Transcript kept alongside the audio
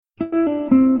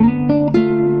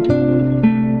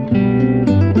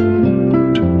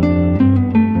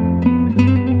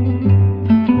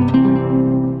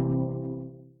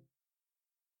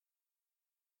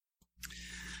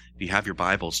have your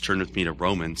Bibles, turn with me to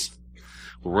Romans.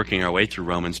 We're working our way through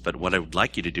Romans, but what I would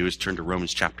like you to do is turn to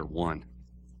Romans chapter 1.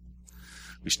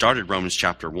 We started Romans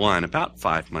chapter 1 about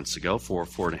 5 months ago,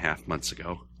 4.5 months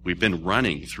ago. We've been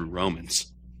running through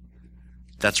Romans.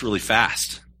 That's really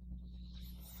fast.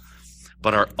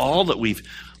 But all that we've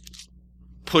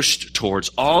pushed towards,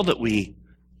 all that we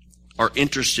are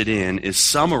interested in is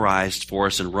summarized for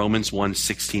us in Romans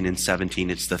 1:16 and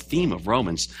 17. It's the theme of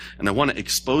Romans. And I want to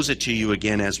expose it to you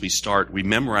again as we start. We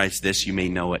memorize this. You may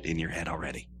know it in your head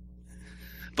already.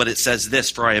 But it says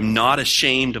this, "For I am not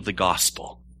ashamed of the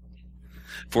gospel,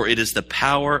 for it is the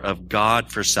power of God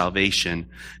for salvation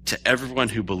to everyone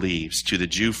who believes, to the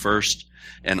Jew first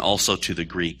and also to the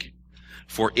Greek.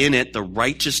 For in it the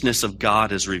righteousness of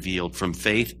God is revealed from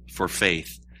faith for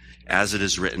faith. As it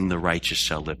is written, the righteous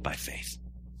shall live by faith."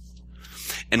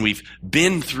 And we've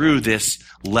been through this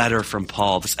letter from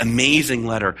Paul, this amazing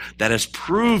letter that has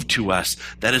proved to us,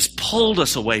 that has pulled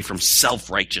us away from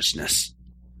self-righteousness,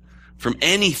 from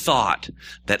any thought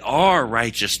that our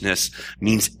righteousness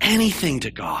means anything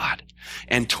to God,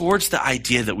 and towards the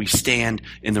idea that we stand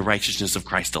in the righteousness of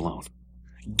Christ alone,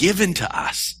 given to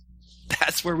us.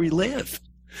 That's where we live.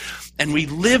 And we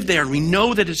live there, and we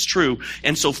know that it's true.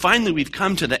 And so finally we've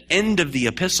come to the end of the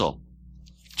epistle.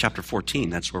 Chapter 14,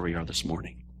 that's where we are this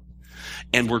morning.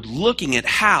 And we're looking at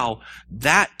how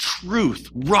that truth,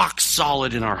 rock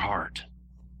solid in our heart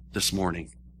this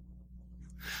morning,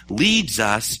 leads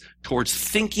us towards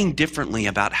thinking differently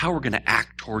about how we're going to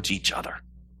act towards each other.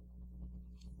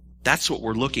 That's what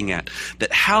we're looking at.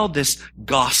 That how this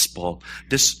gospel,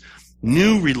 this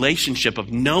new relationship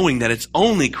of knowing that it's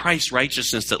only Christ's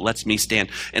righteousness that lets me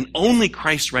stand, and only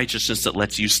Christ's righteousness that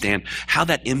lets you stand, how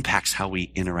that impacts how we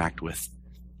interact with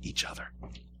each other.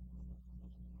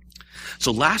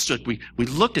 So last week we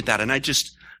looked at that, and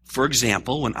for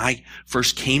example, when I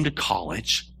first came to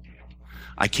college,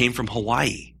 I came from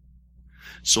Hawaii.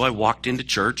 So I walked into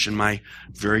church in my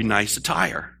very nice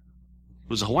attire.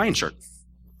 It was a Hawaiian shirt.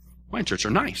 Hawaiian shirts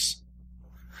are nice.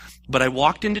 But I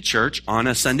walked into church on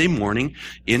a Sunday morning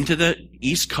into the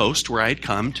East Coast where I had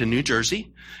come to New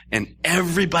Jersey, and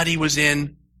everybody was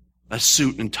in a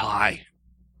suit and tie.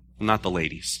 Well, not the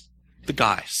ladies, the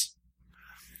guys.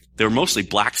 They were mostly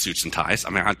black suits and ties. I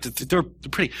mean, they're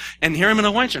pretty. And here I'm in a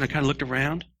Hawaiian shirt, and I kind of looked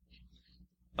around.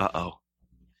 Uh-oh.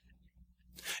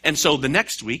 And so the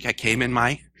next week I came in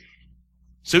my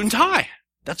suit and tie.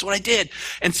 That's what I did.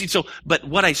 And see, but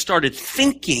what I started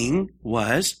thinking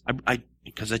was,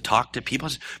 because I talked to people, I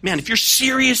said, man, if you're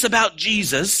serious about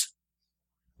Jesus,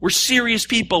 we're serious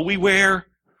people. We wear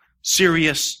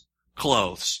serious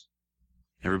clothes.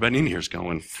 Everybody in here is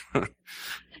going,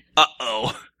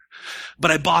 uh-oh.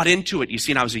 But I bought into it. You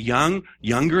see, and I was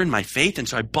younger in my faith, and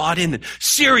so I bought in that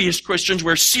serious Christians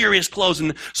wear serious clothes.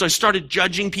 And so I started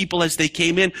judging people as they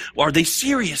came in. Are they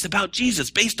serious about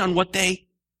Jesus based on what they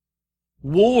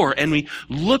wore? And we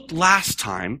looked last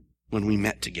time when we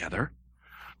met together.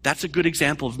 That's a good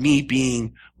example of me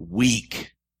being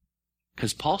weak,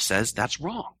 because Paul says that's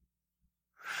wrong.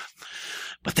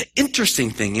 But the interesting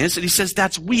thing is that he says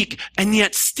that's weak, and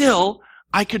yet still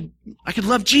I could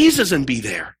love Jesus and be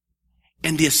there.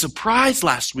 And the surprise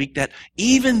last week that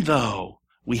even though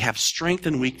we have strength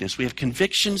and weakness, we have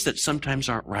convictions that sometimes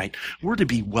aren't right, we're to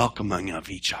be welcoming of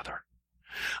each other.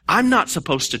 I'm not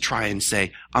supposed to try and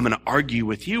say, I'm going to argue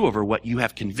with you over what you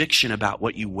have conviction about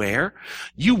what you wear.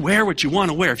 You wear what you want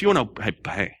to wear. If you want to,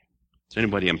 hey, to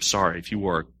anybody, I'm sorry. If you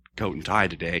wore a coat and tie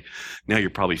today, now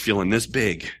you're probably feeling this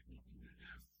big.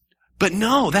 But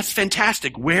no, that's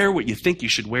fantastic. Wear what you think you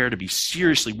should wear to be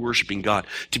seriously worshiping God,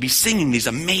 to be singing these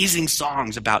amazing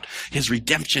songs about His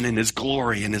redemption and His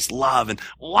glory and His love. And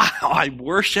wow, I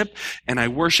worship, and I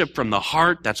worship from the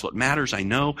heart. That's what matters, I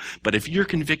know. But if you're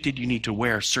convicted you need to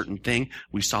wear a certain thing,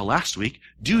 we saw last week,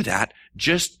 do that.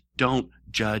 Just don't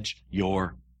judge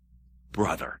your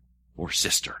brother or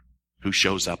sister who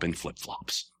shows up in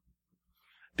flip-flops.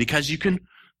 Because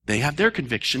they have their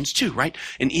convictions too, right?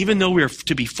 And even though we're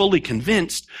to be fully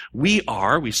convinced, we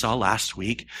saw last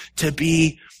week, to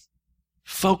be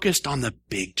focused on the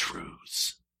big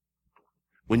truths.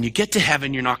 When you get to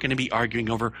heaven, you're not going to be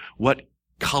arguing over what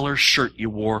color shirt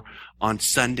you wore on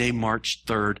Sunday, March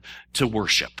 3rd to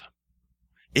worship.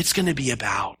 It's going to be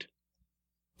about,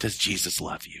 does Jesus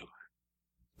love you?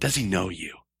 Does He know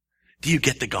you? Do you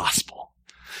get the gospel?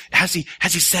 Has he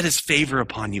set His favor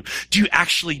upon you? Do you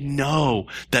actually know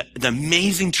the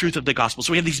amazing truth of the gospel?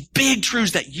 So we have these big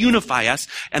truths that unify us,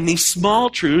 and these small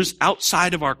truths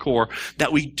outside of our core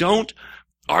that we don't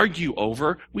argue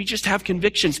over. We just have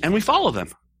convictions and we follow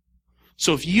them.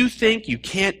 So if you think you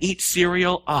can't eat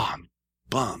cereal, I'm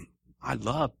bummed. I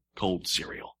love cold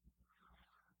cereal.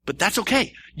 But that's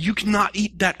okay. You cannot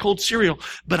eat that cold cereal.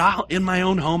 But in my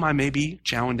own home, I may be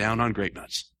chowing down on grape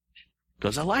nuts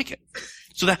because I like it.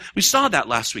 So that we saw that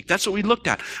last week. That's what we looked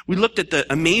at. We looked at the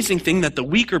amazing thing that the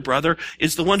weaker brother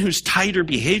is the one who's tighter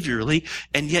behaviorally,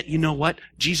 and yet you know what?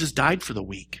 Jesus died for the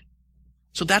weak.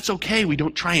 So that's okay. We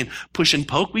don't try and push and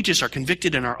poke. We just are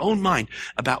convicted in our own mind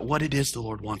about what it is the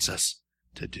Lord wants us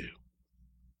to do.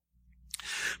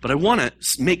 But I want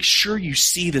to make sure you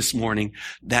see this morning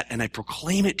that, and I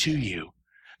proclaim it to you,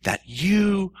 that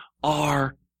you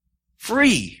are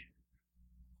free.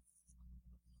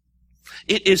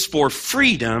 It is for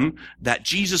freedom that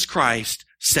Jesus Christ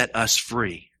set us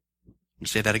free. Let me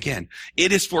say that again.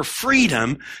 It is for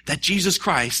freedom that Jesus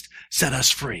Christ set us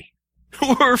free.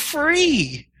 We're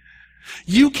free.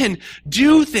 You can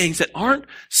do things that aren't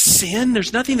sin.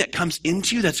 There's nothing that comes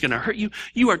into you that's going to hurt you.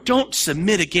 Don't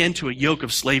submit again to a yoke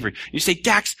of slavery. You say,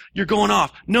 Dax, you're going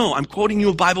off. No, I'm quoting you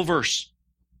a Bible verse.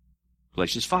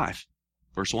 Galatians 5,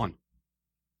 verse 1.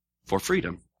 For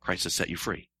freedom, Christ has set you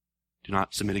free. Do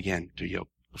not submit again to a yoke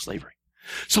of slavery.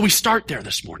 So we start there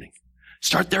this morning.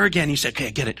 Start there again. You say, okay,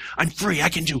 I get it. I'm free. I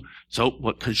can do. So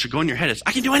what should go in your head is,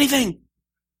 I can do anything.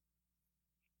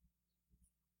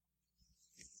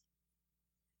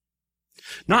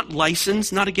 Not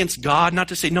license, not against God, not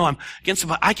to say, no, I'm against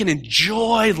God. I can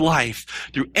enjoy life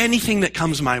through anything that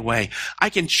comes my way. I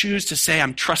can choose to say,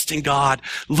 I'm trusting God.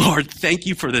 Lord, thank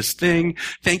you for this thing.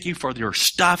 Thank you for your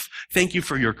stuff. Thank you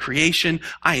for your creation.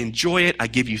 I enjoy it. I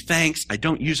give you thanks. I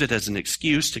don't use it as an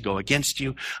excuse to go against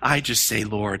you. I just say,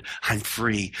 Lord, I'm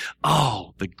free.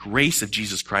 Oh, the grace of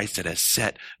Jesus Christ that has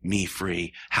set me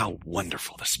free. How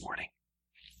wonderful this morning.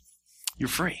 You're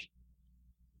free.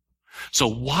 So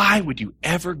why would you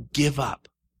ever give up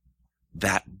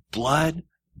that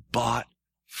blood-bought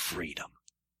freedom?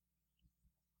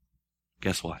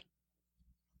 Guess what?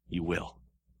 You will.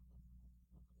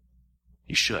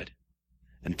 You should.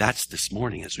 And that's this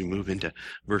morning as we move into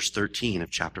verse 13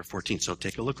 of chapter 14. So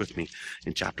take a look with me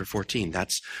in chapter 14.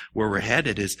 That's where we're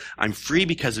headed is, I'm free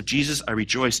because of Jesus. I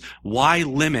rejoice. Why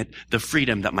limit the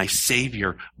freedom that my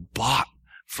Savior bought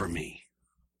for me?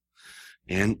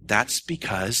 And that's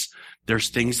because there's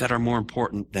things that are more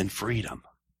important than freedom.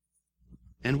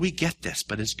 And we get this,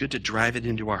 but it's good to drive it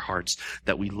into our hearts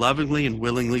that we lovingly and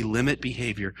willingly limit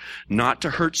behavior not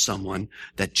to hurt someone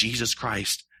that Jesus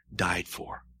Christ died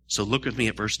for. So look with me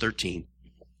at verse 13.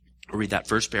 I'll read that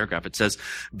first paragraph. It says,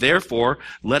 therefore,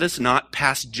 let us not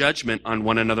pass judgment on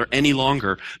one another any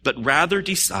longer, but rather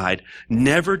decide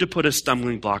never to put a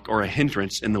stumbling block or a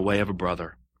hindrance in the way of a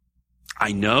brother.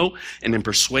 I know and am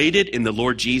persuaded in the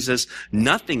Lord Jesus,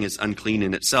 nothing is unclean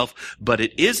in itself, but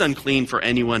it is unclean for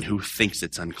anyone who thinks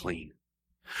it's unclean.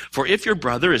 For if your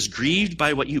brother is grieved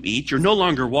by what you eat, you're no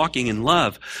longer walking in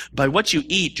love. By what you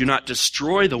eat, do not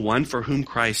destroy the one for whom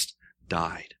Christ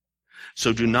died.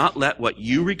 So do not let what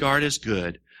you regard as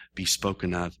good be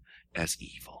spoken of as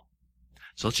evil.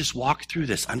 So let's just walk through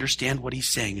this, understand what he's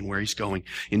saying and where he's going.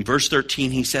 In verse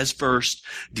 13, he says first,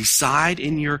 decide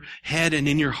in your head and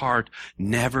in your heart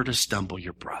never to stumble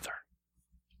your brother.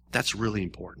 That's really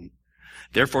important.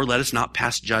 Therefore, let us not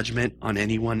pass judgment on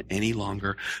anyone any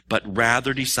longer, but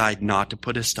rather decide not to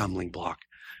put a stumbling block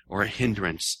or a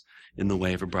hindrance in the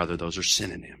way of a brother. Those are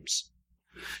synonyms.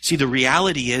 See, the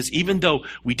reality is, even though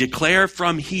we declare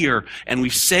from here and we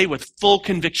say with full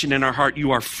conviction in our heart,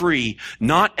 you are free,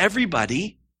 not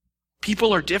everybody,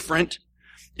 people are different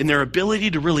in their ability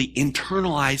to really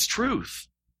internalize truth,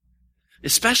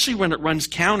 especially when it runs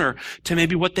counter to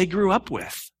maybe what they grew up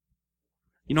with.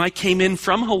 You know, I came in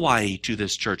from Hawaii to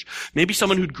this church. Maybe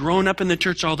someone who'd grown up in the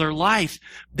church all their life,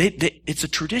 it's a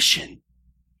tradition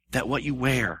that what you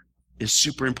wear is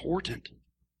super important.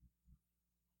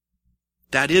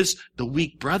 That is the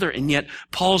weak brother, and yet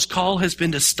Paul's call has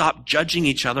been to stop judging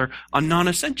each other on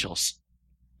non-essentials.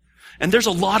 And there's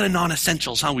a lot of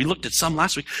non-essentials, We looked at some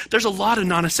last week. There's a lot of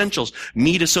non-essentials.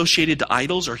 Meat associated to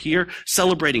idols are here,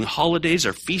 celebrating holidays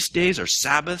or feast days or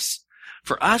Sabbaths.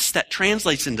 For us, that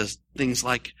translates into things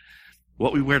like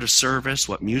what we wear to service,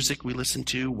 what music we listen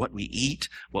to, what we eat,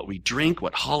 what we drink,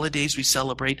 what holidays we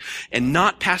celebrate. And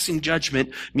not passing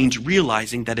judgment means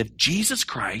realizing that if Jesus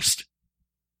Christ,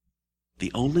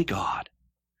 the only God,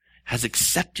 has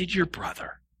accepted your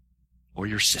brother or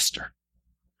your sister,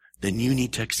 then you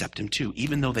need to accept him too,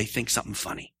 even though they think something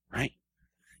funny, right?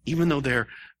 Even though they're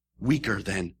weaker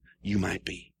than you might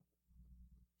be.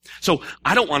 So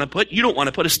you don't want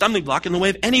to put a stumbling block in the way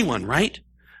of anyone, right?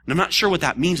 And I'm not sure what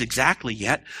that means exactly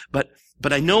yet, but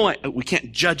I know we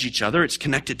can't judge each other. It's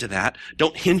connected to that.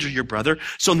 Don't hinder your brother.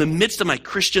 So in the midst of my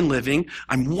Christian living,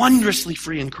 I'm wondrously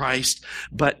free in Christ,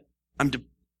 but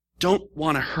don't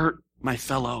want to hurt my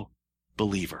fellow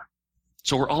believer.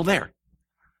 So we're all there.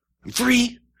 I'm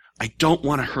free. I don't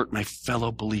want to hurt my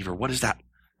fellow believer. What does that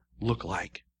look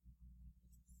like?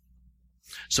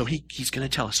 So he's going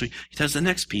to tell us. So he tells the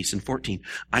next piece in 14.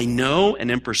 I know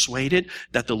and am persuaded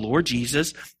that the Lord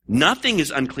Jesus, nothing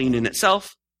is unclean in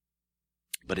itself,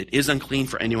 but it is unclean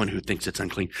for anyone who thinks it's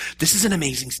unclean. This is an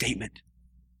amazing statement.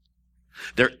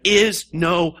 There is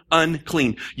no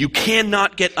unclean. You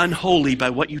cannot get unholy by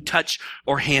what you touch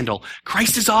or handle.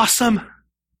 Christ is awesome.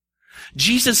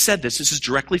 Jesus said this. This is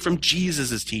directly from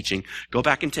Jesus' teaching. Go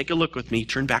back and take a look with me.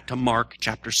 Turn back to Mark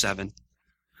chapter 7.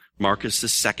 Mark is the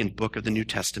second book of the New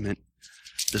Testament,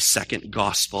 the second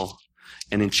gospel.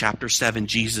 And in chapter 7,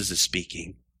 Jesus is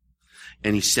speaking.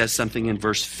 And he says something in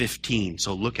verse 15.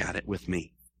 So look at it with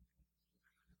me.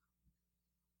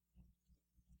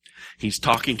 He's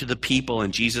talking to the people,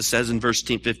 and Jesus says in verse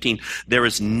 15, there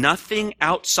is nothing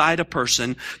outside a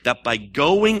person that by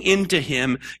going into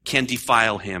him can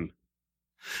defile him.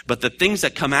 But the things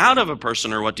that come out of a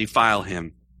person are what defile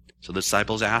him. So the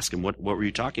disciples ask him, what were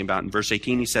you talking about? In verse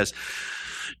 18, he says,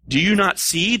 do you not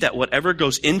see that whatever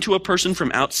goes into a person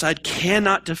from outside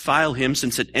cannot defile him,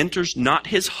 since it enters not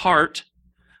his heart,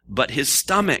 but his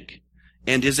stomach,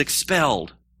 and is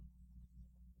expelled?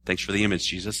 Thanks for the image,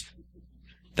 Jesus.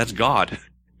 That's God.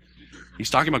 He's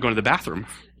talking about going to the bathroom.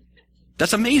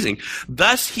 That's amazing.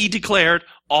 Thus he declared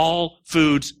all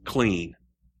foods clean.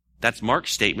 That's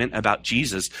Mark's statement about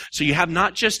Jesus. So you have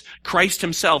not just Christ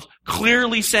himself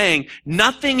clearly saying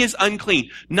nothing is unclean.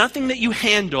 Nothing that you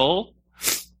handle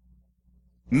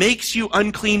makes you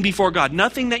unclean before God.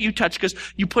 Nothing that you touch because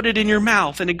you put it in your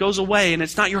mouth and it goes away and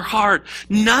it's not your heart.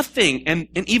 Nothing. And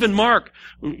even Mark,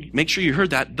 make sure you heard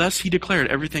that. Thus he declared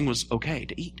everything was okay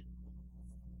to eat.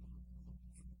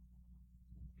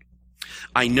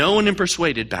 I know and am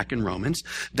persuaded, back in Romans,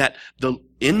 that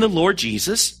in the Lord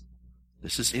Jesus,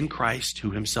 this is in Christ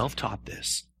who himself taught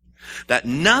this, that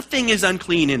nothing is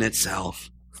unclean in itself.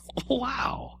 Oh,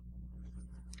 wow.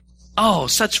 Oh,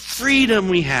 such freedom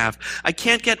we have. I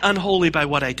can't get unholy by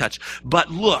what I touch. But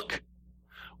look,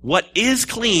 what is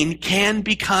clean can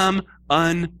become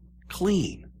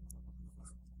unclean.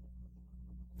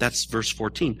 That's verse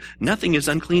 14. Nothing is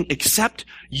unclean except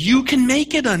you can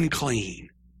make it unclean.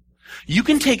 You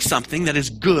can take something that is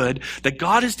good, that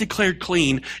God has declared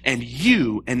clean, and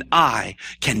you and I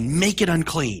can make it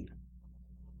unclean.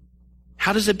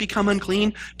 How does it become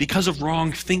unclean? Because of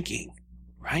wrong thinking,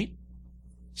 right?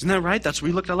 Isn't that right? That's what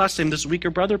we looked at last time, this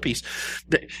weaker brother piece.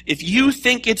 If you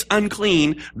think it's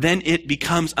unclean, then it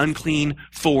becomes unclean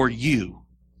for you.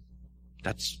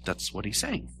 That's what he's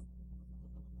saying.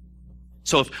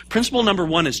 So if principle number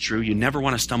 1 is true, you never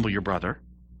want to stumble your brother.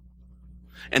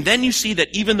 And then you see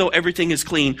that even though everything is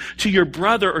clean, to your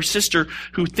brother or sister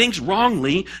who thinks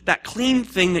wrongly, that clean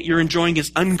thing that you're enjoying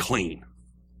is unclean.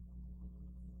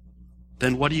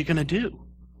 Then what are you going to do?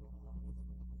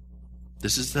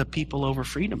 This is the people over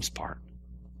freedoms part.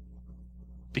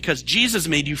 Because Jesus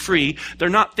made you free, they're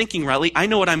not thinking rightly. I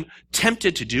know what I'm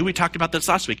tempted to do. We talked about this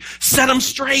last week. Set them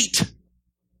straight.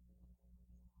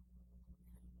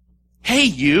 Hey,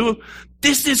 you,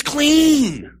 this is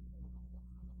clean.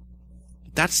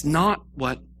 That's not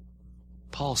what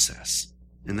Paul says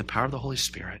in the power of the Holy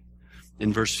Spirit.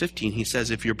 In verse 15, he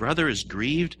says, if your brother is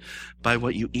grieved by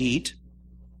what you eat,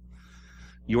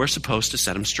 you are supposed to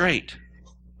set him straight.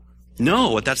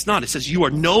 No, that's not. It says you are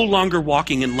no longer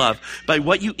walking in love. By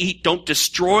what you eat, don't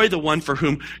destroy the one for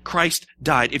whom Christ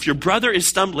died. If your brother is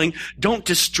stumbling, don't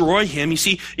destroy him. You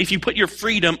see, if you put your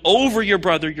freedom over your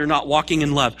brother, you're not walking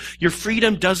in love. Your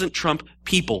freedom doesn't trump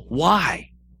people. Why?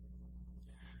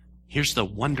 Here's the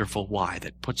wonderful why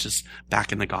that puts us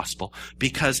back in the gospel.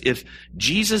 Because if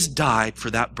Jesus died for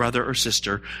that brother or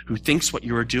sister who thinks what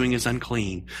you are doing is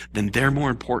unclean, then they're more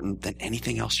important than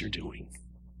anything else you're doing,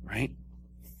 right?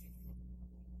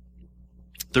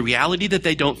 The reality that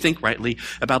they don't think rightly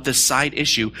about this side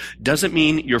issue doesn't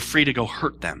mean you're free to go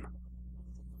hurt them.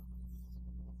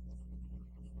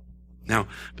 Now,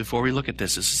 before we look at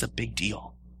this is a big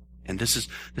deal. And this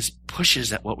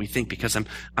pushes at what we think, because I'm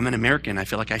an American. I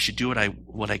feel like I should do what I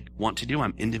want to do.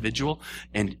 I'm individual,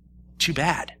 and too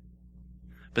bad.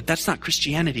 But that's not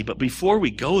Christianity. But before we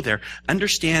go there,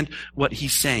 understand what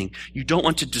he's saying. You don't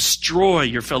want to destroy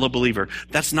your fellow believer.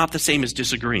 That's not the same as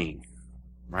disagreeing,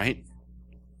 right?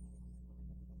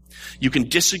 You can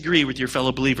disagree with your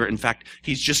fellow believer. In fact,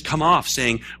 he's just come off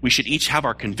saying we should each have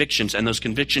our convictions, and those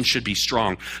convictions should be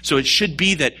strong. So it should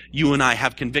be that you and I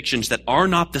have convictions that are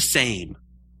not the same.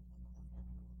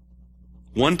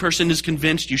 One person is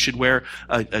convinced you should wear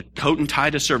a coat and tie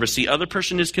to service. The other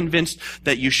person is convinced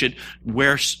that you should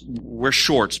wear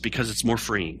shorts because it's more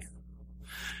freeing.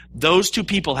 Those two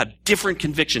people have different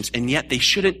convictions, and yet they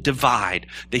shouldn't divide.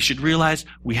 They should realize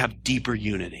we have deeper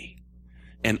unity.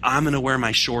 And I'm going to wear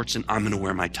my shorts and I'm going to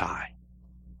wear my tie.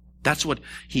 That's what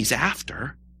he's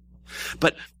after.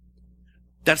 But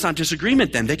that's not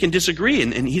disagreement then. They can disagree,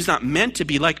 and he's not meant to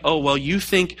be like, oh, well, you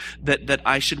think that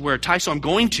I should wear a tie, so I'm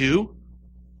going to.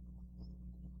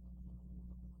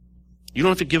 You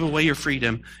don't have to give away your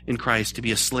freedom in Christ to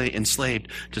be enslaved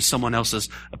to someone else's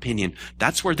opinion.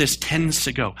 That's where this tends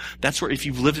to go. That's where, if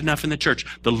you've lived enough in the church,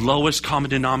 the lowest common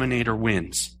denominator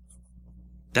wins.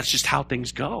 That's just how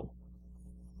things go.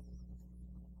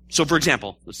 So, for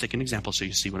example, let's take an example so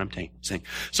you see what I'm saying.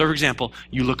 So, for example,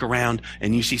 you look around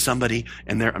and you see somebody,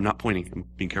 and I'm not pointing, I'm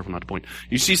being careful not to point.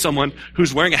 You see someone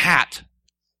who's wearing a hat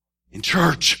in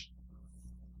church.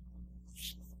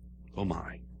 Oh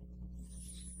my.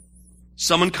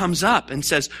 Someone comes up and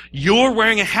says, you're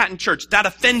wearing a hat in church. That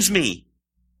offends me.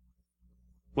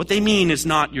 What they mean is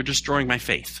not, you're destroying my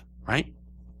faith, right?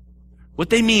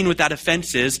 What they mean with that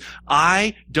offense is,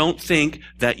 I don't think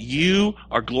that you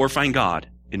are glorifying God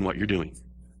in what you're doing.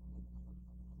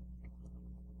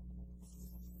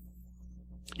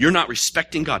 You're not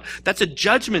respecting God. That's a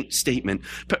judgment statement.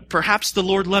 Perhaps the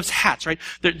Lord loves hats, right?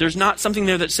 There's not something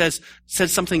there that says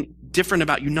something different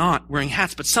about you not wearing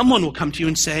hats, but someone will come to you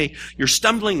and say, you're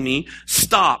stumbling me,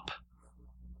 stop.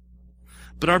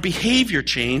 But our behavior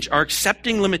change, our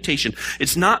accepting limitation,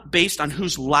 it's not based on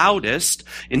who's loudest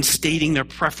in stating their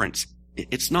preference.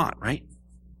 It's not, right?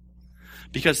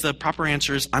 Because the proper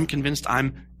answer is, I'm convinced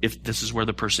if this is where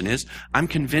the person is, I'm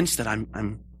convinced that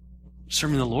I'm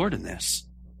serving the Lord in this.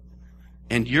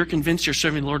 And you're convinced you're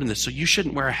serving the Lord in this, so you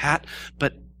shouldn't wear a hat,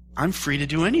 but I'm free to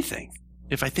do anything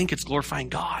if I think it's glorifying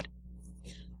God.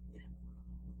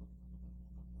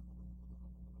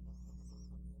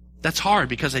 That's hard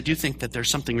because I do think that there's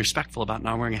something respectful about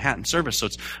not wearing a hat in service. So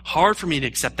it's hard for me to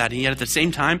accept that. And yet at the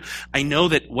same time, I know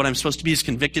that what I'm supposed to be is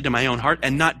convicted in my own heart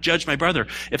and not judge my brother.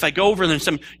 If I go over and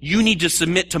say, you need to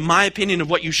submit to my opinion of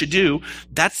what you should do,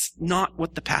 that's not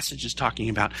what the passage is talking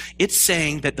about. It's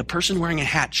saying that the person wearing a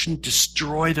hat shouldn't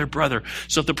destroy their brother.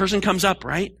 So if the person comes up,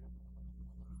 right?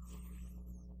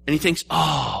 And he thinks,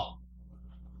 oh,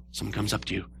 someone comes up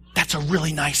to you. That's a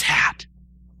really nice hat.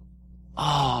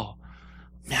 Oh,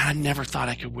 man, I never thought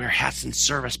I could wear hats in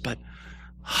service, but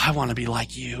I want to be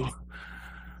like you.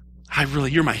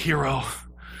 You're my hero.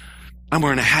 I'm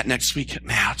wearing a hat next week.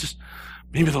 Man,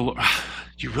 maybe the Lord,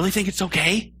 do you really think it's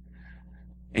okay?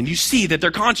 And you see that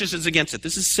their conscience is against it.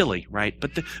 This is silly, right?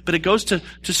 But it goes to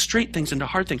straight things and to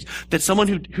hard things. That someone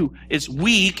who is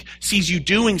weak sees you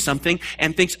doing something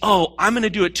and thinks, oh, I'm going to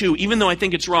do it too, even though I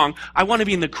think it's wrong. I want to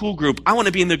be in the cool group. I want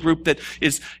to be in the group that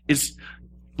is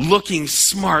looking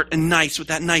smart and nice with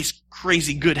that nice,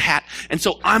 crazy, good hat. And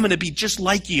so I'm going to be just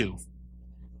like you.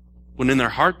 When in their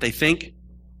heart they think,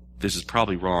 this is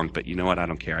probably wrong, but you know what? I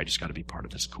don't care. I just got to be part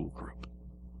of this cool group.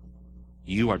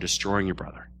 You are destroying your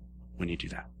brother when you do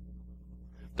that.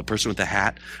 The person with the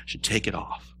hat should take it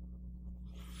off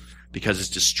because it's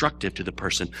destructive to the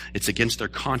person. It's against their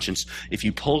conscience. If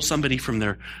you pull somebody from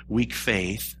their weak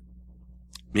faith,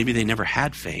 maybe they never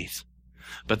had faith,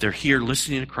 but they're here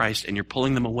listening to Christ, and you're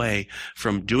pulling them away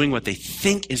from doing what they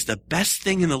think is the best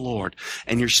thing in the Lord.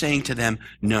 And you're saying to them,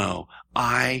 no,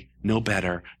 I know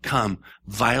better. Come,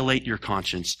 violate your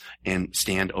conscience and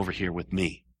stand over here with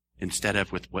me instead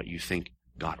of with what you think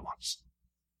God wants.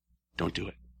 Don't do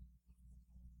it.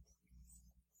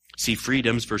 See,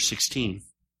 freedoms, verse 16.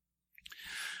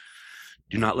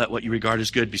 Do not let what you regard as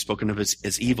good be spoken of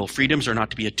as evil. Freedoms are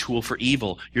not to be a tool for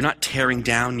evil. You're not tearing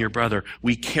down your brother.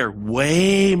 We care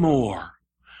way more,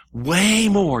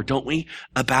 don't we,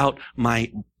 about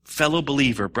my fellow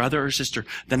believer, brother or sister,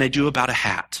 than I do about a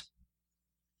hat.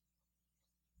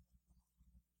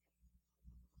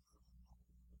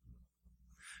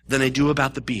 Than I do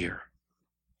about the beer.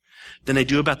 Than I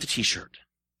do about the t-shirt.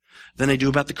 Than I do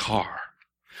about the car.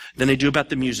 Than I do about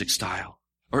the music style.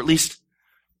 Or at least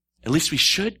we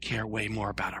should care way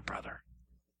more about our brother.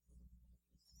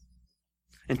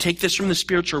 And take this from the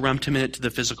spiritual realm to minute to the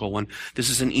physical one.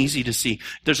 This isn't easy to see.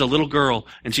 There's a little girl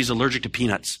and she's allergic to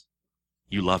peanuts.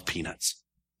 You love peanuts.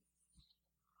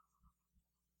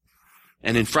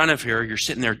 And in front of her, you're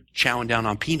sitting there chowing down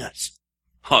on peanuts.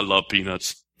 I love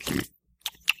peanuts.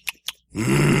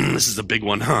 This is a big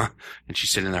one, huh? And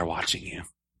she's sitting there watching you.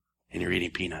 And you're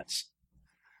eating peanuts.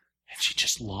 And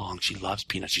she loves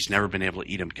peanuts. She's never been able to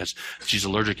eat them because she's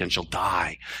allergic and she'll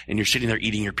die. And you're sitting there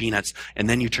eating your peanuts, and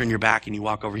then you turn your back and you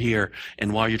walk over here,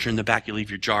 and while you're turning the back, you leave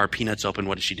your jar of peanuts open.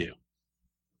 What does she do?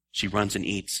 She runs and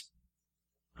eats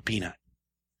a peanut,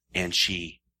 and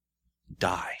she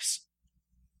dies.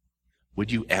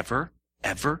 Would you ever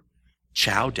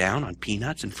chow down on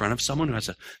peanuts in front of someone who has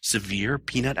a severe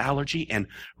peanut allergy and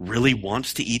really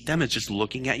wants to eat them, is just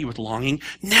looking at you with longing?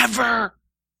 Never!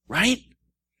 Right?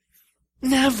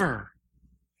 Never.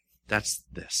 That's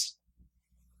this.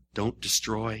 Don't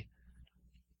destroy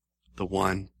the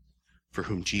one for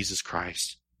whom Jesus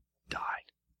Christ died.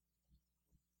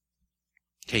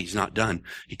 Okay, he's not done.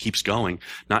 He keeps going.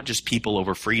 Not just people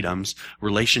over freedoms,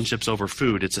 relationships over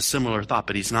food. It's a similar thought,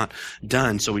 but he's not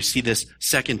done. So we see this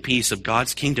second piece of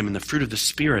God's kingdom in the fruit of the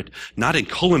Spirit, not in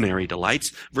culinary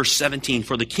delights. Verse 17,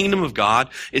 for the kingdom of God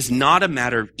is not a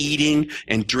matter of eating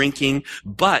and drinking,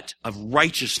 but of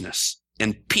righteousness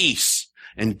and peace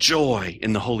and joy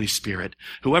in the Holy Spirit.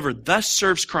 Whoever thus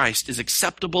serves Christ is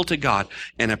acceptable to God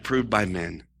and approved by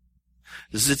men.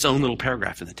 This is its own little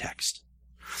paragraph in the text.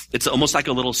 It's almost like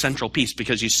a little central piece,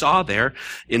 because you saw there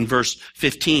in verse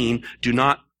 15, do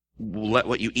not let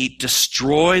what you eat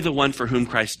destroy the one for whom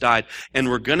Christ died. And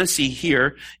we're going to see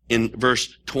here in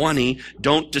verse 20,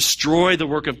 don't destroy the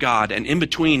work of God. And in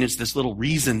between is this little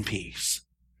reason piece.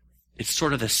 It's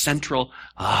sort of the central,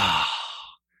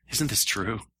 isn't this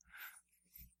true?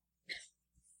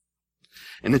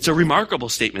 And it's a remarkable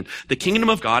statement. The kingdom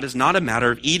of God is not a matter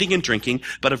of eating and drinking,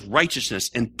 but of righteousness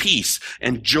and peace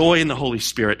and joy in the Holy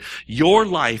Spirit. Your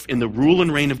life in the rule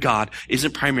and reign of God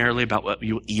isn't primarily about what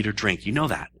you eat or drink. You know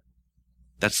that.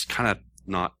 That's kind of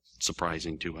not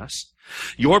surprising to us.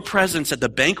 Your presence at the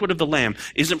banquet of the Lamb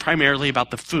isn't primarily about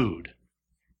the food.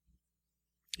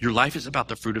 Your life is about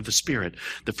the fruit of the Spirit.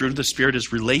 The fruit of the Spirit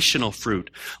is relational fruit.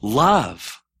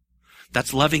 Love.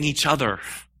 That's loving each other.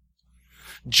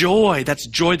 Joy, that's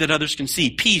joy that others can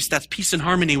see. Peace, that's peace and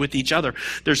harmony with each other.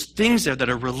 There's things there that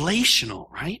are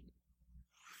relational, right?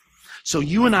 So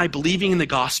you and I believing in the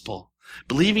gospel,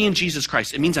 believing in Jesus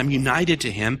Christ, it means I'm united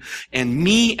to him, and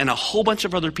me and a whole bunch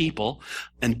of other people,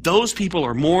 and those people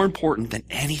are more important than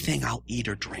anything I'll eat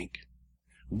or drink.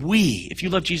 If you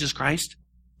love Jesus Christ,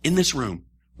 in this room,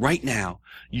 right now,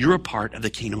 you're a part of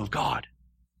the kingdom of God.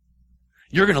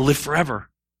 You're going to live forever.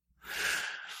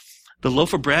 The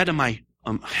loaf of bread and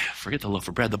forget the loaf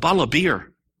of bread, the bottle of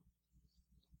beer,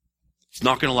 it's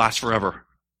not going to last forever.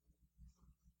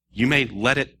 You may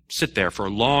let it sit there for a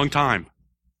long time.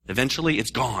 Eventually it's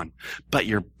gone. But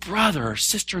your brother or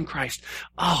sister in Christ,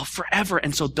 forever.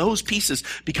 And so those pieces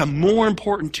become more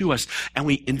important to us, and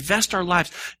we invest our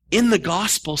lives in the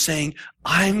gospel saying,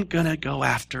 I'm going to go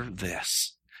after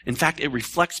this. In fact, it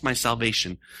reflects my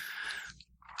salvation.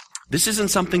 This isn't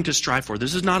something to strive for.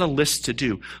 This is not a list to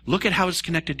do. Look at how it's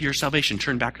connected to your salvation.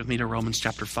 Turn back with me to Romans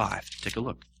chapter 5. Take a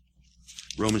look.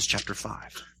 Romans chapter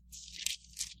 5.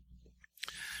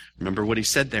 Remember what he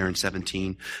said there in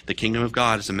 17. The kingdom of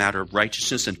God is a matter of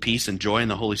righteousness and peace and joy in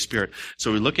the Holy Spirit.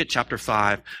 So we look at chapter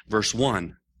 5, verse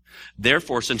 1.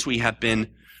 Therefore, since we have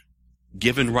been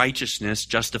given righteousness,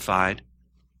 justified,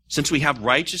 since we have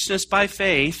righteousness by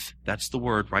faith, that's the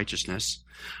word, righteousness,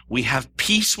 we have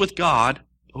peace with God.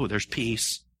 There's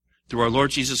peace. Through our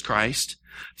Lord Jesus Christ.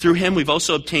 Through him we've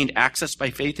also obtained access by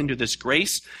faith into this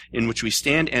grace in which we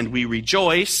stand, and we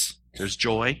rejoice, there's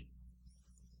joy,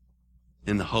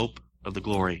 in the hope of the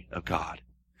glory of God.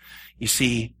 You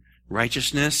see,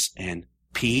 righteousness and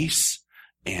peace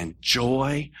and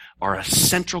joy are a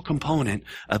central component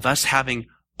of us having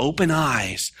open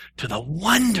eyes to the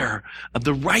wonder of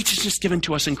the righteousness given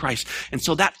to us in Christ. And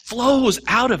so that flows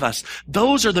out of us.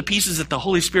 Those are the pieces that the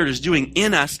Holy Spirit is doing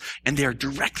in us, and they are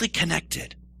directly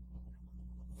connected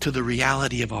to the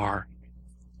reality of our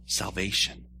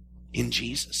salvation in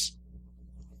Jesus.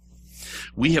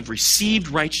 We have received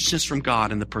righteousness from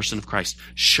God in the person of Christ.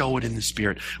 Show it in the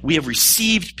Spirit. We have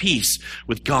received peace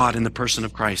with God in the person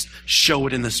of Christ. Show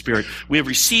it in the Spirit. We have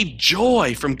received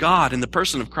joy from God in the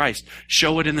person of Christ.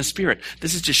 Show it in the Spirit.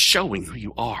 This is just showing who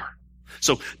you are.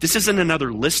 So this isn't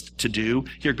another list to do.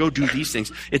 Here, go do these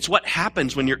things. It's what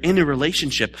happens when you're in a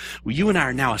relationship. You and I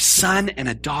are now a son and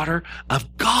a daughter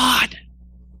of God.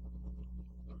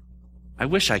 I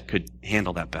wish I could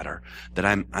handle that better, that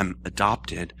I'm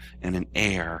adopted and an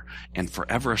heir and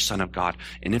forever a son of God.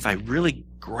 And if I really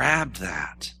grabbed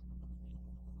that,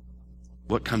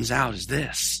 what comes out is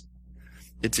this.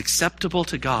 It's acceptable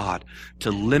to God to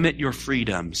limit your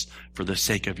freedoms for the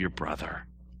sake of your brother.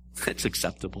 It's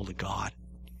acceptable to God.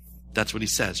 That's what he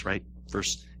says, right?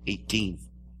 Verse 18.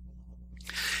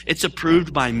 It's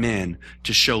approved by men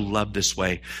to show love this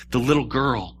way. The little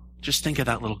girl, just think of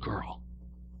that little girl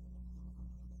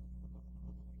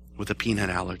with a peanut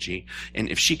allergy. And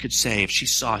if she could say, if she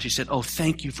saw, she said,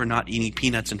 thank you for not eating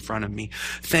peanuts in front of me.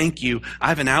 Thank you. I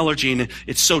have an allergy and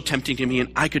it's so tempting to me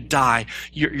and I could die.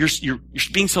 You're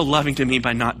being so loving to me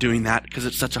by not doing that because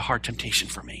it's such a hard temptation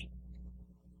for me.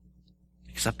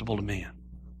 acceptable to man.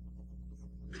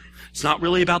 It's not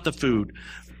really about the food,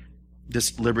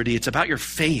 this liberty. It's about your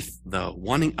faith, though,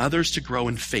 wanting others to grow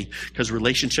in faith, because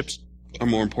relationships are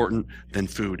more important than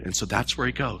food. And so that's where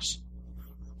he goes.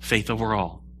 Faith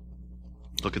overall.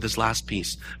 Look at this last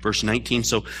piece. Verse 19.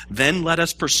 So then let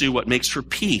us pursue what makes for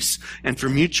peace and for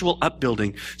mutual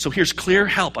upbuilding. So here's clear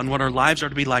help on what our lives are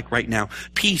to be like right now.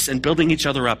 Peace and building each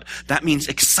other up. That means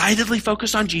excitedly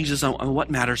focus on Jesus, on what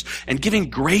matters, and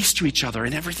giving grace to each other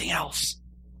and everything else.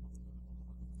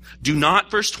 Do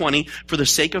not, verse 20, for the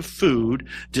sake of food,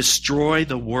 destroy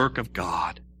the work of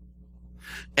God.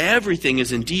 Everything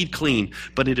is indeed clean,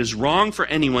 but it is wrong for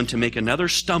anyone to make another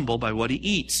stumble by what he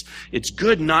eats. It's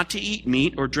good not to eat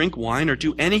meat or drink wine or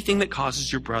do anything that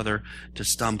causes your brother to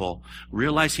stumble.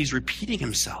 Realize he's repeating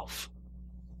himself.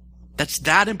 That's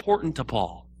that important to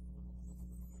Paul.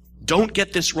 Don't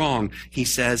get this wrong. He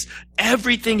says,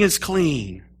 everything is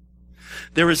clean.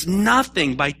 There is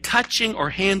nothing by touching or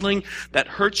handling that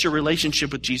hurts your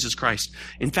relationship with Jesus Christ.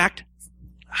 In fact,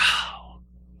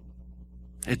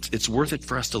 it's worth it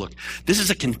for us to look. This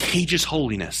is a contagious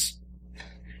holiness.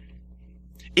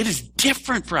 It is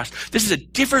different for us. This is a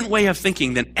different way of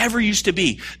thinking than ever used to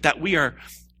be, that we are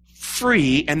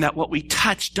free and that what we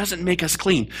touch doesn't make us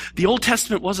clean. The Old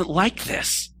Testament wasn't like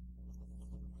this.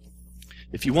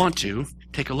 If you want to,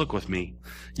 take a look with me.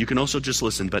 You can also just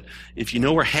listen, but if you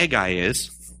know where Haggai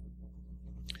is,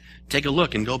 take a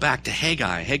look and go back to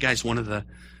Haggai. Haggai is one of the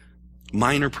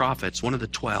minor prophets, one of the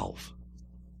 12.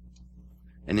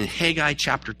 And in Haggai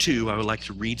chapter 2, I would like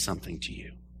to read something to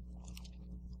you.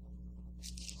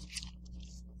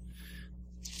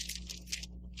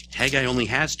 Haggai only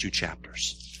has 2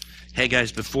 chapters. Haggai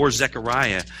is before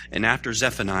Zechariah and after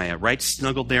Zephaniah, right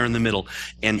snuggled there in the middle.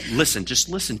 And listen, just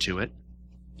listen to it.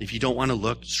 If you don't want to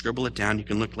look, scribble it down. You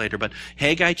can look later. But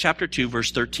Haggai chapter 2,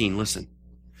 verse 13, listen.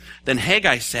 Then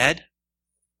Haggai said,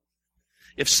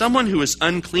 if someone who is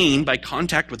unclean by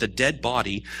contact with a dead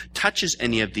body touches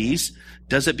any of these,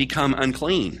 does it become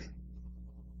unclean?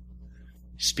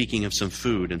 Speaking of some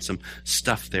food and some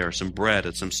stuff there, some bread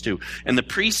and some stew. And the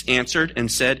priest answered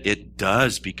and said, it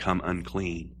does become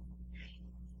unclean.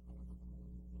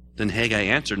 Then Haggai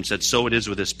answered and said, so it is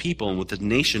with this people and with the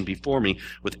nation before me,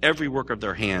 with every work of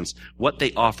their hands. What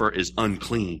they offer is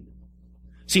unclean.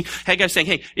 See, Haggai's saying,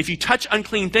 hey, if you touch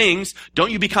unclean things,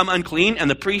 don't you become unclean? And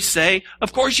the priests say,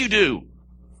 of course you do.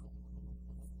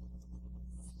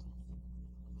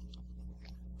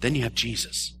 Then you have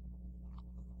Jesus.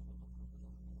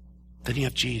 Then you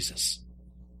have Jesus.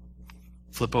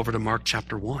 Flip over to Mark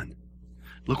chapter 1.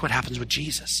 Look what happens with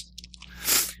Jesus.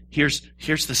 Here's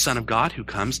the Son of God who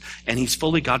comes, and he's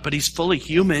fully God, but he's fully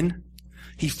human.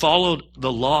 He followed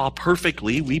the law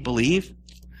perfectly, we believe.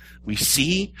 We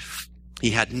see he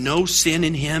had no sin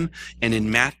in him. And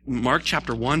in Mark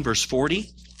chapter 1, verse 40,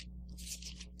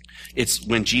 it's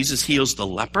when Jesus heals the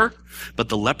leper, but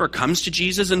the leper comes to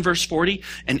Jesus in verse 40,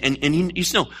 and you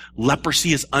know,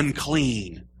 leprosy is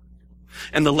unclean.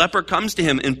 And the leper comes to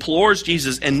him, implores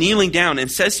Jesus, and kneeling down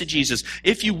and says to Jesus,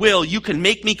 if you will, you can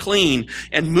make me clean.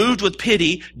 And moved with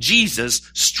pity, Jesus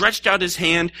stretched out his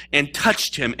hand and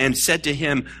touched him and said to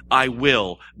him, I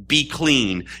will, be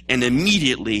clean. And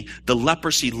immediately the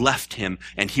leprosy left him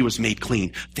and he was made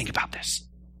clean. Think about this.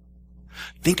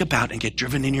 Think about and get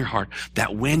driven in your heart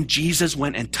that when Jesus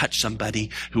went and touched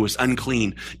somebody who was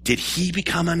unclean, did he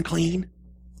become unclean?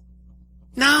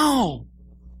 No.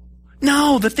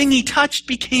 No, the thing he touched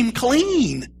became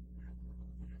clean. You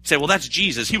say, well, that's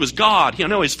Jesus. He was God. I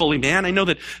know he's fully man. I know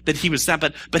that he was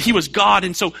that, but he was God.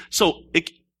 And so it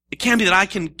can't be that I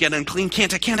can get unclean.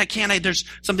 Can't I? There's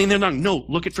something there wrong. No,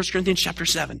 look at 1 Corinthians chapter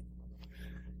 7.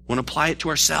 Want to apply it to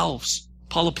ourselves.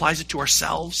 Paul applies it to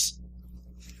ourselves.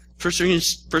 1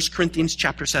 Corinthians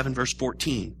chapter 7, verse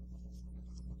 14.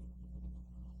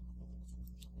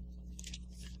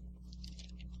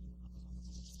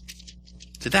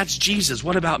 So that's Jesus.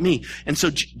 What about me? And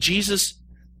so Jesus,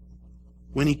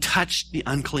 when he touched the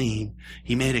unclean,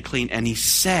 he made it clean. And he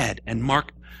said, and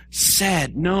Mark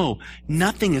said, no,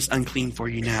 nothing is unclean for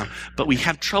you now. But we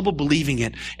have trouble believing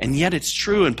it. And yet it's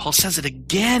true. And Paul says it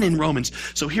again in Romans.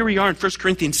 So here we are in 1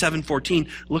 Corinthians 7:14.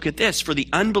 Look at this. For the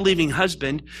unbelieving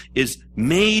husband is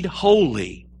made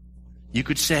holy. You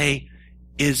could say,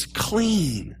 is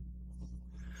clean,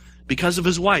 because of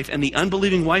his wife. And the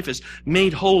unbelieving wife is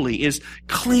made holy, is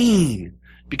clean,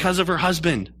 because of her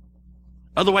husband.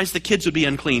 Otherwise the kids would be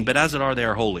unclean, but as it are, they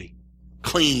are holy.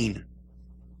 Clean.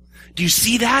 Do you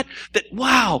see that?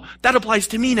 Wow, that applies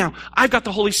to me now. I've got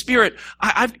the Holy Spirit.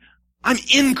 I'm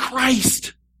in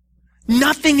Christ.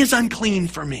 Nothing is unclean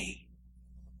for me.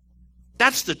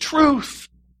 That's the truth.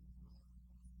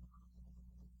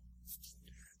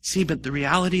 See, but the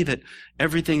reality that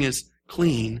everything is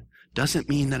clean doesn't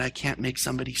mean that I can't make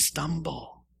somebody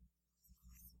stumble.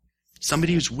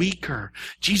 Somebody who's weaker.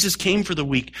 Jesus came for the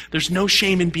weak. There's no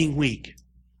shame in being weak.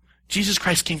 Jesus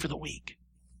Christ came for the weak.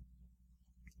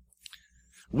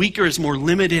 Weaker is more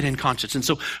limited in conscience. And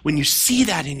so when you see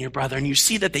that in your brother and you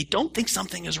see that they don't think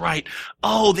something is right,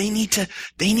 they need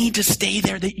to stay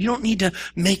there. You don't need to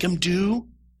make them do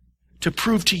to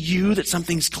prove to you that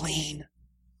something's clean.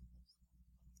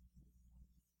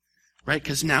 Right?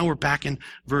 Because now we're back in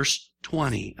verse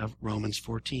 20 of Romans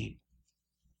 14.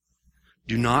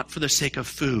 Do not for the sake of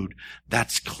food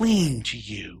that's clean to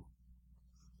you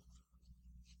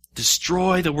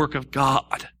destroy the work of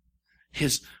God,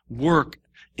 his work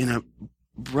in a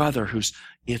brother who's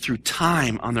through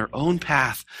time on their own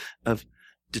path of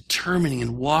determining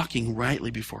and walking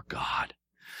rightly before God.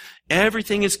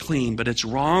 Everything is clean, but it's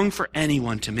wrong for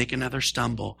anyone to make another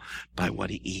stumble by what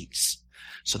he eats.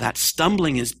 So that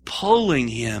stumbling is pulling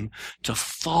him to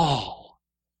fall.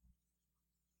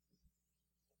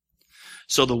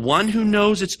 So the one who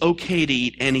knows it's okay to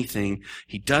eat anything,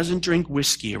 he doesn't drink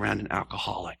whiskey around an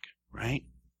alcoholic, right?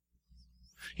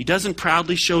 He doesn't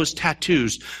proudly show his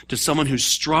tattoos to someone who's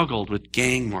struggled with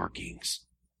gang markings.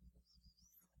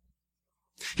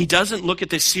 He doesn't look at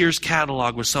the Sears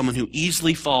catalog with someone who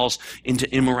easily falls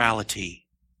into immorality.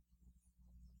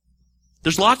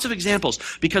 There's lots of examples,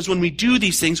 because when we do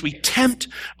these things, we tempt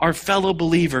our fellow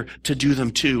believer to do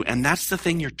them too, and that's the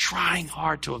thing you're trying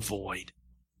hard to avoid.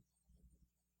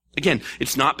 Again,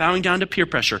 it's not bowing down to peer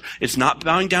pressure. It's not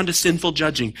bowing down to sinful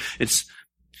judging. It's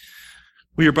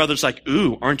where your brother's like,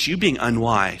 ooh, aren't you being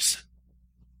unwise?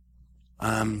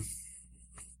 No,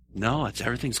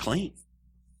 everything's clean.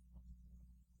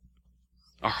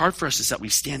 Our heart for us is that we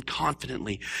stand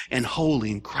confidently and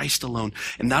wholly in Christ alone.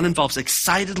 And that involves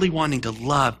excitedly wanting to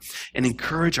love and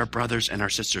encourage our brothers and our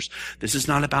sisters. This is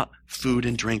not about food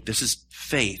and drink. This is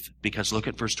faith, because look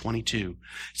at verse 22.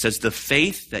 It says, the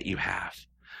faith that you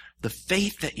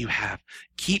have,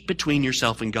 keep between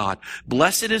yourself and God.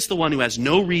 Blessed is the one who has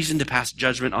no reason to pass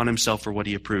judgment on himself for what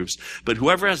he approves. But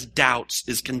whoever has doubts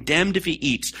is condemned if he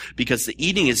eats, because the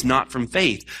eating is not from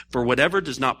faith. For whatever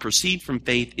does not proceed from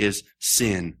faith is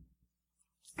sin.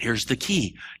 Here's the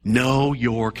key. Know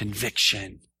your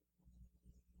conviction.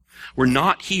 We're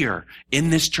not here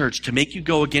in this church to make you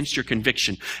go against your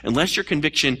conviction, unless your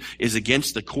conviction is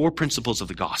against the core principles of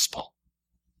the gospel.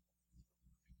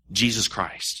 Jesus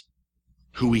Christ.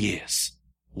 Who he is,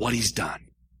 what he's done.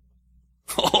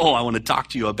 Oh, I want to talk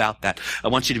to you about that. I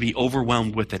want you to be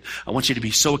overwhelmed with it. I want you to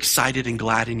be so excited and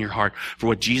glad in your heart for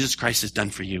what Jesus Christ has done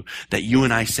for you that you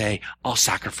and I say, I'll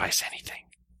sacrifice anything.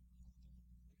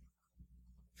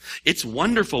 It's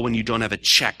wonderful when you don't have a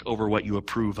check over what you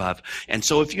approve of. And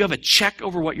so if you have a check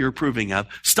over what you're approving of,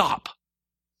 stop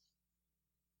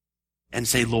and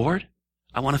say, Lord,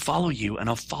 I want to follow you, and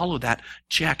I'll follow that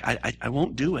check. I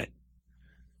won't do it.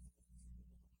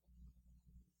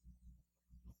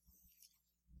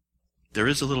 There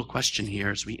is a little question here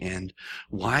as we end.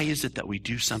 Why is it that we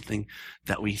do something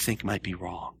that we think might be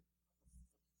wrong?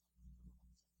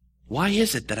 Why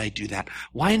is it that I do that?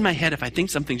 Why in my head, if I think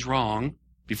something's wrong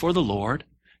before the Lord,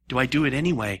 do I do it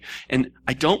anyway? And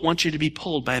I don't want you to be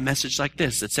pulled by a message like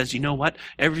this that says, you know what?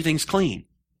 Everything's clean.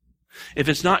 If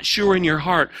it's not sure in your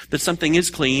heart that something is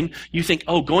clean, you think,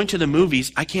 going to the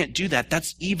movies, I can't do that.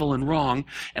 That's evil and wrong.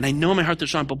 And I know in my heart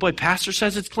that's wrong, but boy, pastor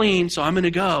says it's clean, so I'm going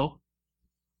to go.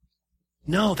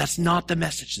 No, that's not the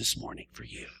message this morning for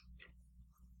you.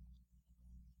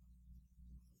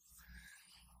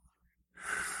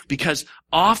 Because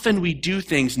often we do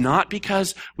things not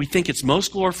because we think it's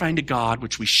most glorifying to God,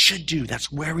 which we should do.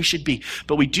 That's where we should be.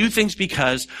 But we do things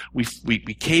because we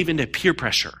cave into peer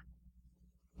pressure.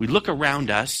 We look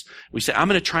around us. We say, I'm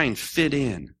going to try and fit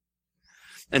in.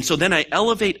 And so then I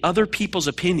elevate other people's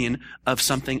opinion of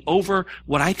something over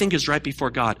what I think is right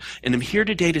before God. And I'm here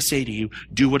today to say to you,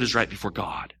 do what is right before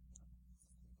God.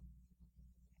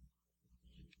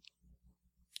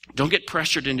 Don't get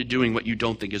pressured into doing what you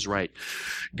don't think is right.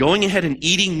 Going ahead and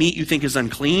eating meat you think is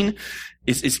unclean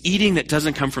is eating that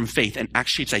doesn't come from faith. And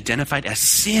actually it's identified as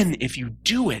sin if you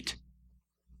do it.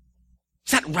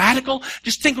 Is that radical?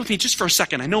 Just think with me just for a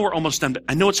second. I know we're almost done, but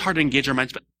I know it's hard to engage our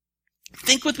minds, but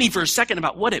think with me for a second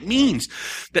about what it means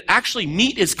that actually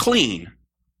meat is clean,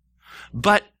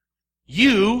 but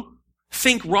you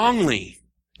think wrongly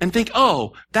and think,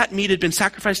 that meat had been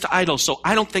sacrificed to idols, so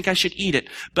I don't think I should eat it.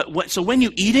 So when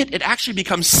you eat it, it actually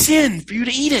becomes sin for you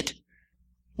to eat it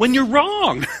when you're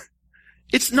wrong.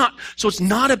 It's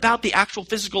not about the actual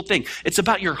physical thing. It's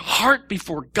about your heart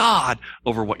before God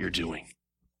over what you're doing.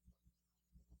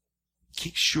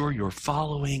 Make sure you're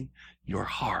following your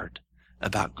heart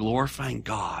about glorifying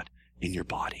God in your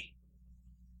body.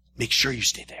 Make sure you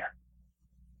stay there.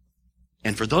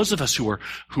 And for those of us who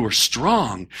are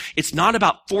strong, it's not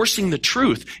about forcing the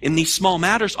truth in these small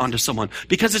matters onto someone,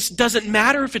 because it doesn't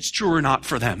matter if it's true or not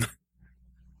for them.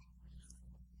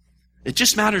 It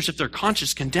just matters if their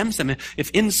conscience condemns them.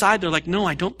 If inside they're like, no,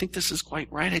 I don't think this is quite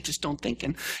right. I just don't think.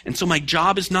 And so my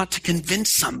job is not to convince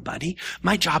somebody.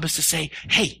 My job is to say,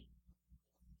 hey,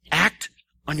 act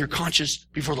on your conscience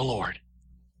before the Lord.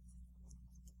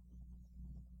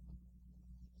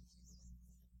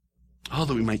 Oh,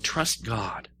 that we might trust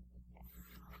God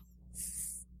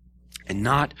and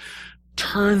not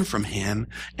turn from Him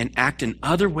and act in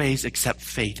other ways except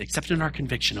faith, except in our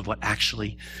conviction of what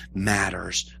actually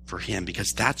matters for Him,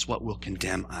 because that's what will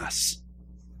condemn us.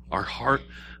 Our heart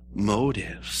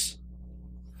motives.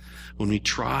 When we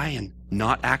try and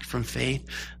not act from faith,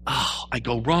 I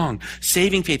go wrong.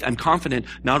 Saving faith, I'm confident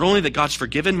not only that God's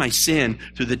forgiven my sin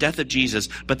through the death of Jesus,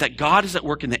 but that God is at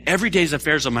work in the everyday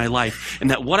affairs of my life, and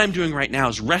that what I'm doing right now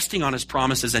is resting on His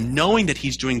promises and knowing that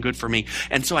He's doing good for me.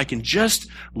 And so I can just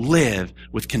live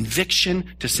with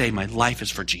conviction to say my life is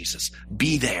for Jesus.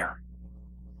 Be there.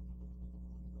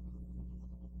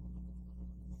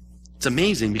 It's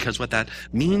amazing, because what that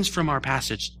means from our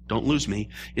passage, don't lose me,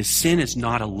 is sin is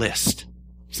not a list.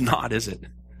 It's not, is it?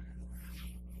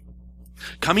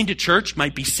 Coming to church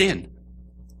might be sin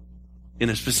in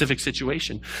a specific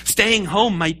situation. Staying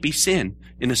home might be sin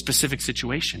in a specific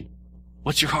situation.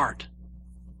 What's your heart?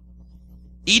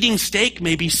 Eating steak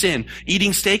may be sin.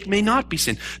 Eating steak may not be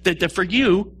sin. That for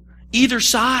you, either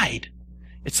side.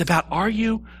 It's about, are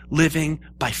you living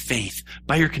by faith,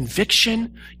 by your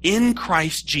conviction in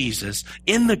Christ Jesus,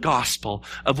 in the gospel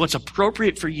of what's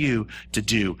appropriate for you to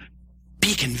do?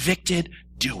 Be convicted,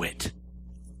 do it.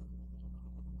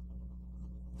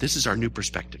 This is our new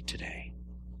perspective today.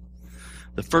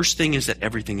 The first thing is that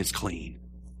everything is clean.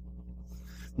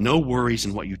 No worries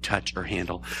in what you touch or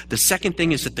handle. The second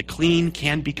thing is that the clean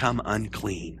can become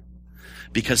unclean,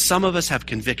 because some of us have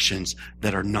convictions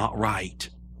that are not right.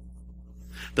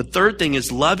 The third thing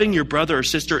is loving your brother or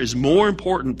sister is more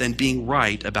important than being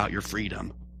right about your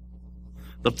freedom.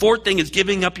 The fourth thing is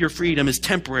giving up your freedom is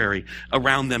temporary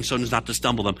around them so as not to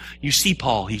stumble them. You see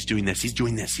Paul, he's doing this, he's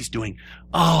doing this, he's doing,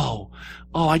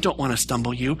 I don't want to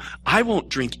stumble you. I won't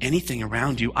drink anything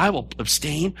around you. I will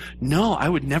abstain. No, I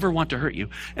would never want to hurt you.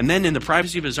 And then in the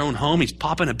privacy of his own home, he's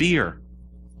popping a beer.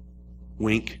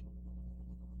 Wink.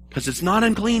 Because it's not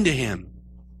unclean to him.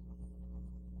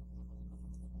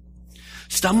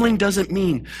 Stumbling doesn't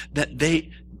mean that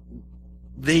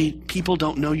people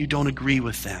don't know you don't agree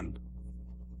with them.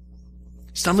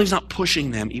 Stumbling's not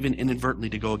pushing them, even inadvertently,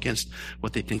 to go against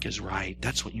what they think is right.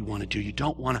 That's what you want to do. You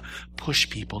don't want to push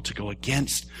people to go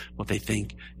against what they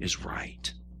think is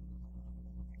right.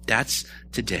 That's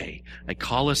today. I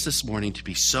call us this morning to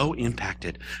be so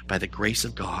impacted by the grace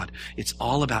of God. It's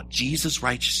all about Jesus'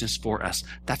 righteousness for us.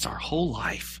 That's our whole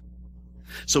life.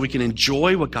 So we can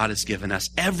enjoy what God has given us,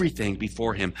 everything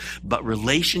before Him. But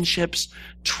relationships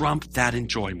trump that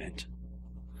enjoyment.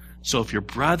 So if your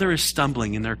brother is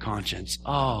stumbling in their conscience,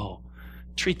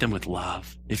 treat them with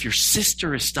love. If your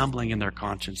sister is stumbling in their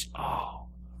conscience,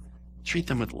 treat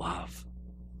them with love.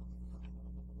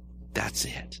 That's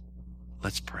it.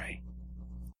 Let's pray.